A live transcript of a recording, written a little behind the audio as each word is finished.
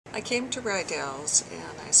I came to Rydell's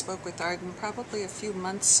and I spoke with Arden probably a few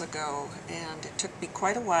months ago, and it took me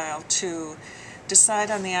quite a while to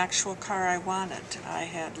decide on the actual car I wanted. I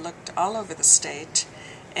had looked all over the state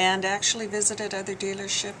and actually visited other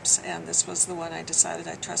dealerships, and this was the one I decided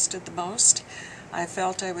I trusted the most. I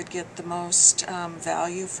felt I would get the most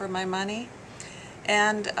value for my money,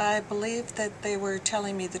 and I believed that they were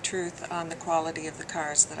telling me the truth on the quality of the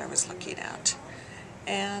cars that I was looking at.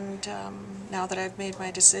 And now that I've made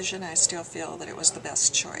my decision, I still feel that it was the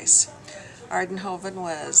best choice. Arden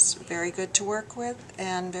was very good to work with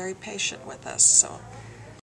and very patient with us, so